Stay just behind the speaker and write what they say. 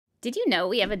Did you know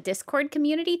we have a Discord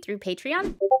community through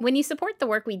Patreon? When you support the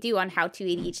work we do on How to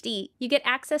ADHD, you get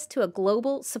access to a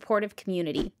global supportive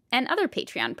community and other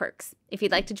Patreon perks. If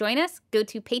you'd like to join us, go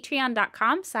to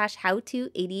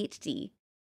patreon.com/howtoadhd.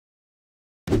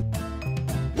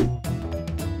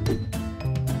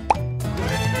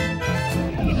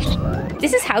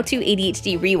 This is How to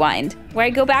ADHD Rewind, where I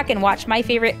go back and watch my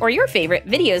favorite or your favorite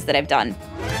videos that I've done.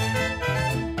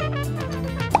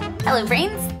 Hello,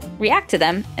 brains! React to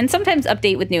them, and sometimes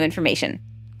update with new information.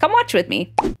 Come watch with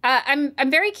me. I'm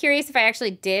very curious if I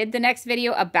actually did the next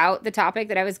video about the topic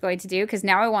that I was going to do, because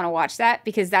now I want to watch that,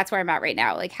 because that's where I'm at right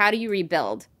now. Like, how do you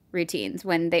rebuild routines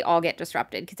when they all get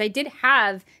disrupted? Because I did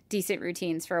have decent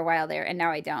routines for a while there, and now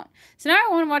I don't. So now I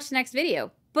want to watch the next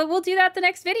video, but we'll do that the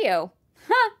next video.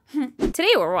 Huh.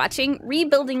 Today we're watching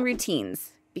Rebuilding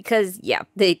Routines. Because, yeah,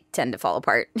 they tend to fall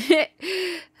apart. They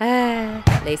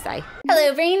sigh.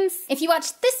 Hello, brains! If you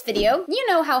watched this video, you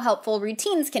know how helpful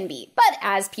routines can be. But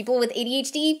as people with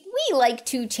ADHD, we like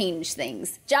to change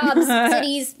things. Jobs,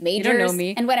 cities, majors, you don't know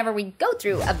me. And whenever we go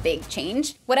through a big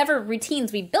change, whatever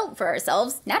routines we built for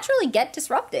ourselves naturally get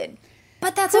disrupted.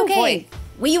 But that's okay.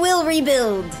 We will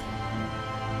rebuild.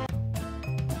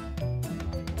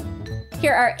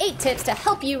 Here are 8 tips to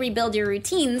help you rebuild your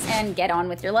routines and get on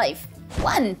with your life.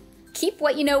 1. Keep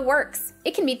what you know works.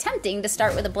 It can be tempting to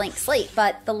start with a blank slate,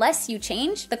 but the less you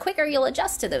change, the quicker you'll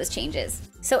adjust to those changes.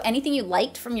 So anything you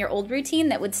liked from your old routine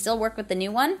that would still work with the new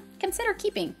one, consider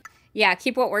keeping. Yeah,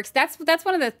 keep what works. That's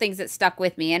one of the things that stuck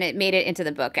with me, and it made it into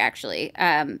the book, actually.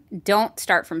 Don't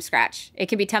start from scratch. It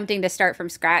can be tempting to start from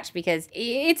scratch because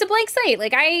it's a blank slate.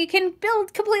 Like, I can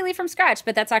build completely from scratch,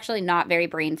 but that's actually not very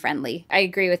brain-friendly. I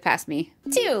agree with past me.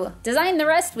 2. Design the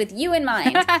rest with you in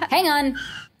mind. Hang on.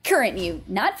 Current you,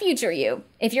 not future you.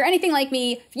 If you're anything like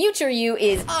me, future you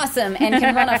is awesome and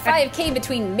can run a 5K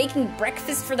between making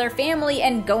breakfast for their family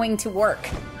and going to work.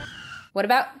 What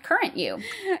about current you?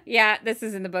 Yeah, this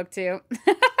is in the book too.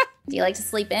 Do you like to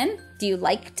sleep in? Do you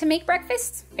like to make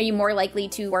breakfast? Are you more likely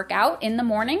to work out in the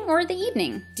morning or the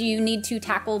evening? Do you need to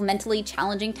tackle mentally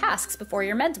challenging tasks before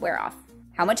your meds wear off?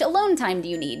 How much alone time do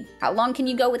you need? How long can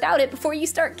you go without it before you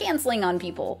start canceling on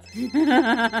people?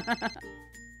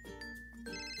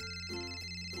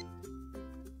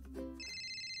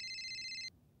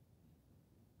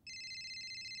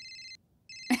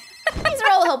 These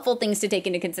are all helpful things to take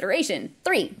into consideration.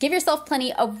 3. Give yourself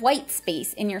plenty of white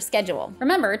space in your schedule.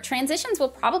 Remember, transitions will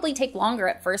probably take longer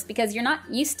at first because you're not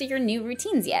used to your new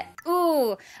routines yet.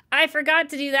 Ooh, I forgot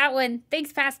to do that one.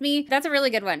 Thanks, past me. That's a really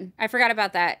good one. I forgot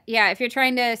about that. Yeah, if you're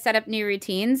trying to set up new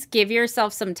routines, give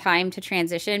yourself some time to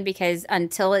transition, because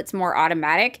until it's more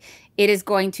automatic, it is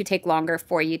going to take longer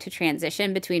for you to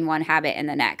transition between one habit and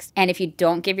the next. And if you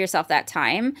don't give yourself that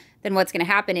time, then what's going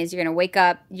to happen is you're going to wake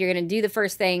up, you're going to do the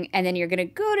first thing, and then you're going to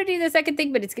go to do the second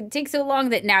thing, but it's going to take so long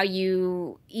that now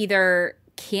you either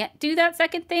can't do that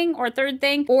second thing or third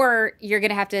thing, or you're going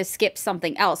to have to skip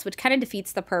something else, which kind of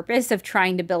defeats the purpose of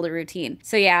trying to build a routine.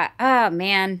 So yeah, oh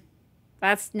man,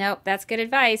 that's good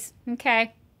advice.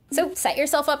 Okay. So set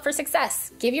yourself up for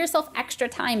success. Give yourself extra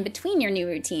time between your new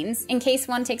routines in case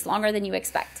one takes longer than you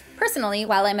expect. Personally,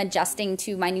 while I'm adjusting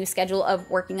to my new schedule of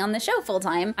working on the show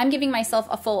full-time, I'm giving myself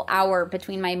a full hour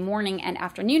between my morning and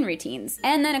afternoon routines,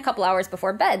 and then a couple hours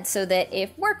before bed so that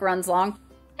if work runs long,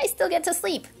 I still get to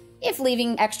sleep. If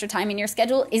leaving extra time in your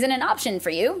schedule isn't an option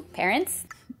for you, parents.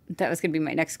 That was going to be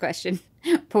my next question.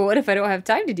 But what if I don't have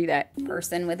time to do that?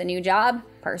 Person with a new job,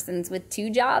 persons with 2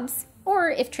 jobs.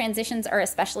 Or if transitions are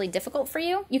especially difficult for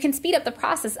you, you can speed up the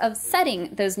process of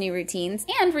setting those new routines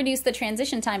and reduce the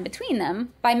transition time between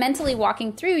them by mentally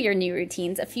walking through your new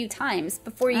routines a few times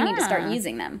before you need to start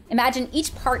using them. Imagine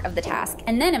each part of the task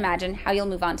and then imagine how you'll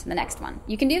move on to the next one.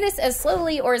 You can do this as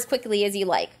slowly or as quickly as you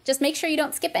like. Just make sure you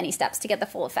don't skip any steps to get the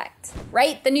full effect.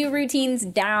 Write the new routines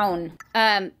down.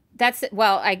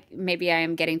 Maybe I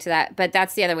am getting to that, but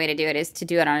that's the other way to do it, is to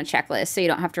do it on a checklist so you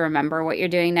don't have to remember what you're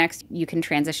doing next. You can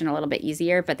transition a little bit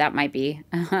easier, but that might be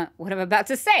what I'm about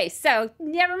to say, so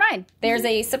never mind. There's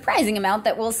a surprising amount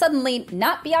that will suddenly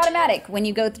not be automatic when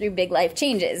you go through big life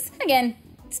changes. Again,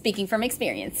 speaking from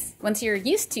experience. Once you're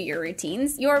used to your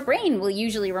routines, your brain will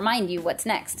usually remind you what's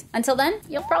next. Until then,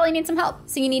 you'll probably need some help.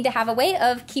 So you need to have a way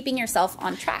of keeping yourself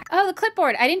on track. Oh, the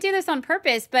clipboard. I didn't do this on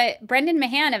purpose, but Brendan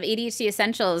Mahan of ADHD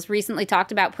Essentials recently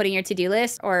talked about putting your to-do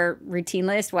list or routine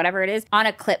list, whatever it is, on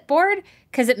a clipboard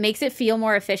because it makes it feel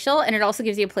more official, and it also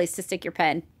gives you a place to stick your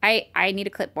pen. I need a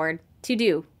clipboard. To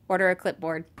do. Order a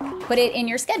clipboard. Put it in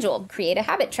your schedule. Create a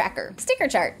habit tracker, sticker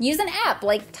chart. Use an app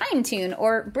like TimeTune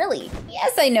or Brilly.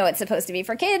 Yes, I know it's supposed to be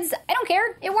for kids. I don't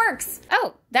care. It works.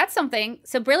 Oh, that's something.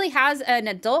 So Brilly has an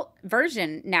adult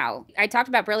version now. I talked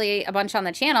about Brilly a bunch on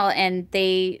the channel, and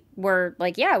they were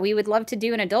like, yeah, we would love to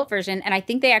do an adult version. And I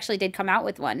think they actually did come out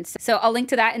with one. So I'll link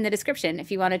to that in the description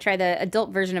if you want to try the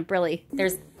adult version of Brilly.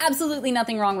 There's absolutely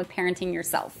nothing wrong with parenting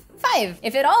yourself. 5,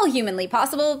 if at all humanly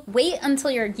possible, wait until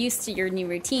you're used to your new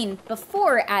routine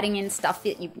before adding in stuff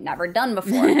that you've never done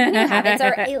before. New habits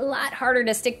are a lot harder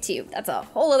to stick to. That's a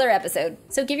whole other episode.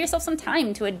 So give yourself some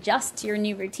time to adjust to your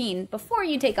new routine before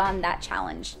you take on that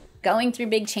challenge. Going through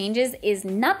big changes is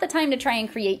not the time to try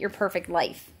and create your perfect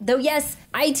life. Though yes,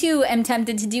 I too am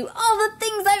tempted to do all the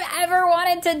things I've ever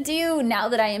wanted to do now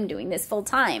that I am doing this full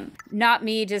time. Not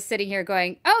me just sitting here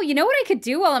going, oh, you know what I could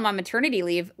do while I'm on maternity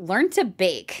leave? Learn to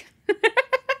bake.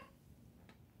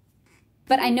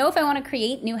 But I know if I want to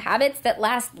create new habits that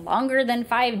last longer than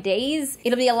 5 days,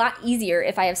 it'll be a lot easier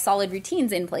if I have solid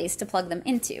routines in place to plug them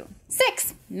into.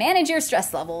 6, manage your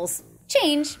stress levels.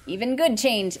 Change, even good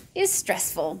change, is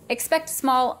stressful. Expect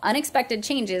small, unexpected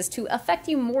changes to affect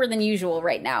you more than usual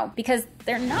right now, because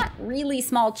they're not really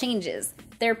small changes.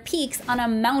 They're peaks on a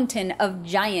mountain of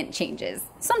giant changes.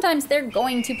 Sometimes they're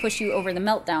going to push you over the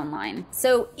meltdown line.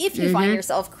 So if you find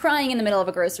yourself crying in the middle of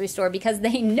a grocery store because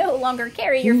they no longer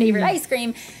carry your favorite ice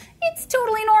cream, it's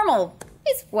totally normal.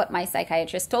 Is what my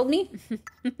psychiatrist told me.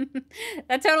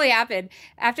 That totally happened.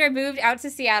 After I moved out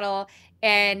to Seattle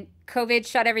and COVID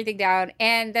shut everything down,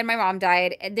 and then my mom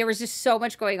died, and there was just so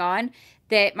much going on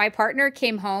that my partner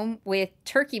came home with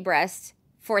turkey breast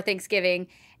for Thanksgiving,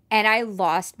 and I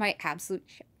lost my absolute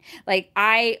shit. Like,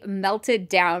 I melted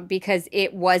down because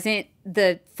it wasn't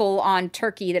the full-on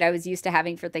turkey that I was used to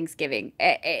having for Thanksgiving.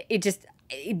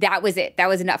 That was it. That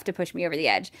was enough to push me over the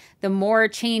edge. The more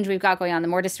change we've got going on, the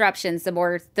more disruptions, the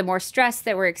more stress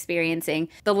that we're experiencing,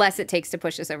 the less it takes to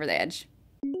push us over the edge.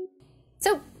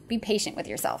 So be patient with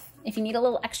yourself. If you need a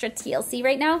little extra TLC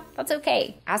right now, that's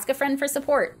okay. Ask a friend for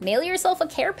support. Mail yourself a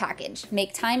care package.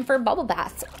 Make time for bubble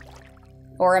baths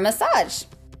or a massage.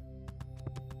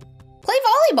 Play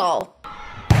volleyball.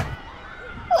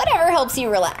 Whatever helps you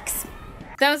relax.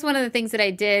 That was one of the things that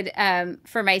I did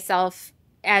for myself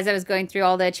as I was going through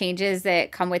all the changes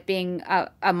that come with being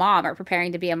a mom or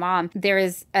preparing to be a mom. There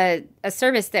is a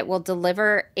service that will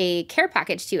deliver a care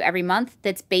package to you every month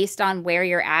that's based on where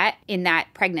you're at in that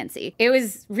pregnancy. It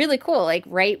was really cool. Like,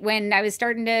 right when I was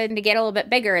starting to get a little bit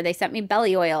bigger, they sent me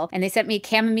belly oil and they sent me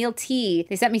chamomile tea.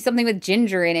 They sent me something with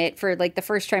ginger in it for like the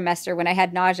first trimester when I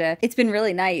had nausea. It's been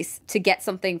really nice to get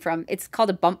something from, it's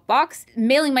called a bump box.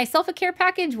 Mailing myself a care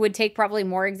package would take probably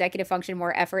more executive function,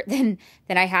 more effort than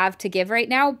I have to give right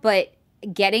now, but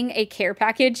getting a care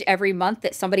package every month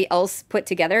that somebody else put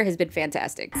together has been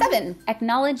fantastic. 7,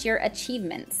 acknowledge your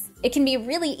achievements. It can be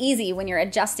really easy when you're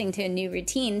adjusting to a new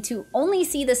routine to only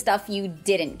see the stuff you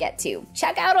didn't get to.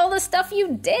 Check out all the stuff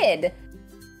you did.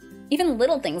 Even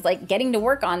little things like getting to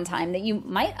work on time that you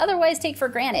might otherwise take for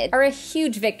granted are a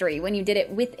huge victory when you did it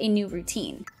with a new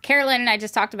routine. Carolyn and I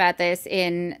just talked about this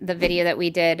in the video that we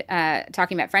did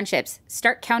talking about friendships.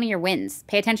 Start counting your wins.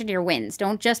 Pay attention to your wins.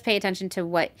 Don't just pay attention to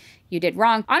what you did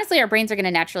wrong. Honestly, our brains are going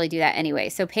to naturally do that anyway.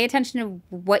 So pay attention to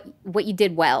what you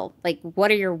did well. Like,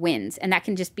 what are your wins? And that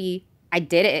can just be, I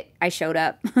did it. I showed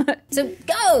up. So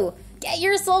go! Get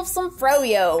yourself some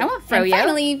froyo. I want froyo. And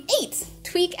finally, 8,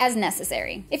 tweak as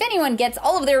necessary. If anyone gets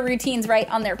all of their routines right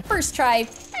on their first try,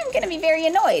 I'm gonna be very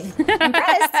annoyed.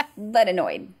 Impressed, but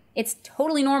annoyed. It's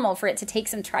totally normal for it to take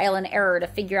some trial and error to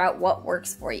figure out what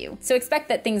works for you. So expect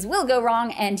that things will go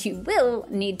wrong and you will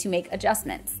need to make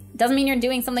adjustments. Doesn't mean you're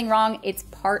doing something wrong, it's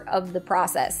part of the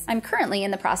process. I'm currently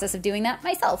in the process of doing that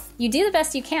myself. You do the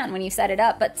best you can when you set it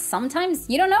up, but sometimes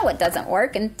you don't know what doesn't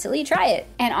work until you try it.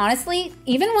 And honestly,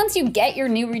 even once you get your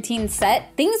new routine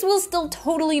set, things will still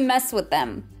totally mess with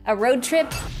them. A road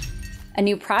trip, a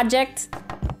new project,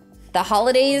 the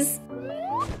holidays,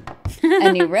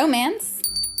 a new romance,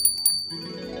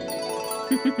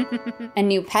 a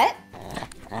new pet,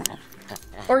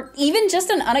 or even just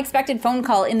an unexpected phone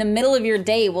call in the middle of your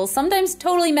day will sometimes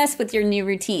totally mess with your new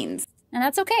routines. And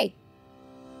that's okay.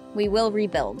 We will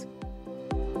rebuild.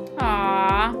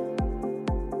 Aww.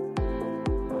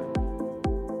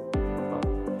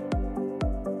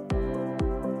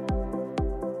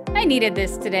 I needed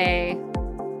this today.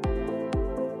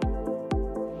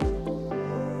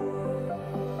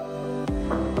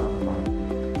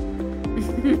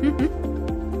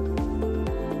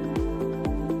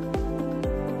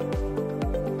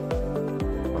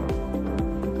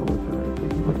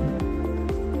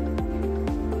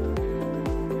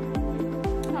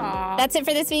 That's it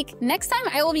for this week. Next time,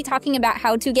 I will be talking about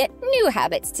how to get new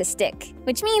habits to stick,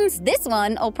 which means this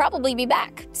one will probably be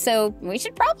back. So we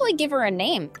should probably give her a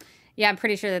name. Yeah, I'm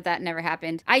pretty sure that never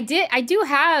happened. I do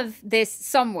have this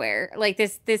somewhere, like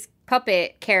this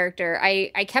puppet character.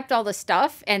 I kept all the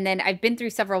stuff, and then I've been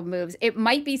through several moves. It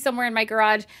might be somewhere in my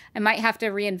garage. I might have to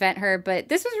reinvent her, but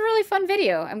this was a really fun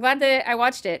video. I'm glad that I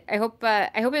watched it. I hope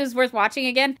it was worth watching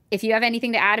again. If you have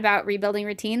anything to add about rebuilding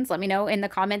routines, let me know in the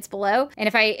comments below. And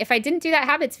if I didn't do that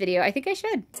habits video, I think I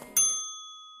should.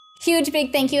 Huge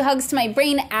big thank you hugs to my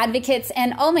brain advocates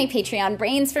and all my Patreon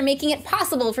brains for making it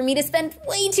possible for me to spend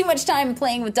way too much time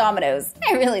playing with dominoes.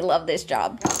 I really love this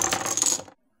job.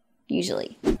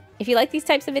 Usually. If you like these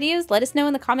types of videos, let us know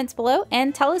in the comments below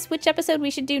and tell us which episode we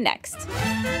should do next.